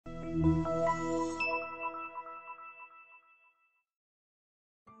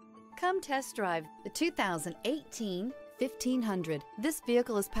Come test drive the 2018 1500. This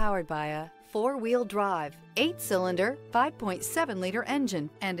vehicle is powered by a four-wheel drive, 8-cylinder, 5.7-liter engine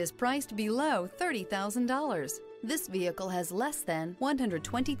and is priced below $30,000. This vehicle has less than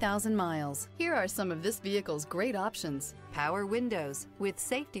 120,000 miles. Here are some of this vehicle's great options: power windows with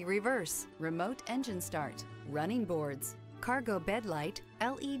safety reverse, remote engine start, running boards, cargo bed light,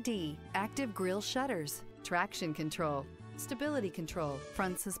 LED, active grille shutters, traction control, stability control,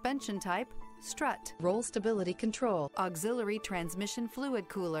 front suspension type, strut, roll stability control, auxiliary transmission fluid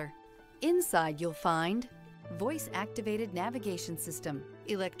cooler. Inside you'll find voice-activated navigation system,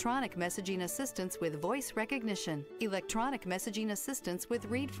 electronic messaging assistance with voice recognition, electronic messaging assistance with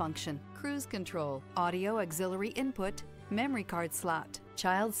read function, cruise control, audio auxiliary input, memory card slot,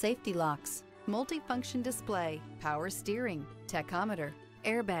 child safety locks, multifunction display, power steering, tachometer,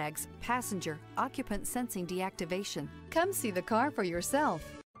 airbags, passenger, occupant sensing deactivation. Come see the car for yourself.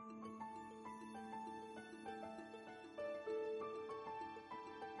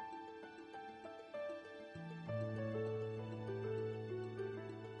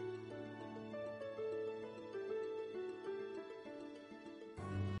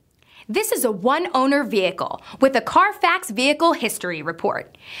 This is a one-owner vehicle with a Carfax Vehicle History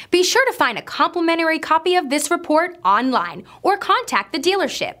Report. Be sure to find a complimentary copy of this report online or contact the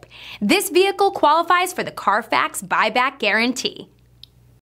dealership. This vehicle qualifies for the Carfax Buyback Guarantee.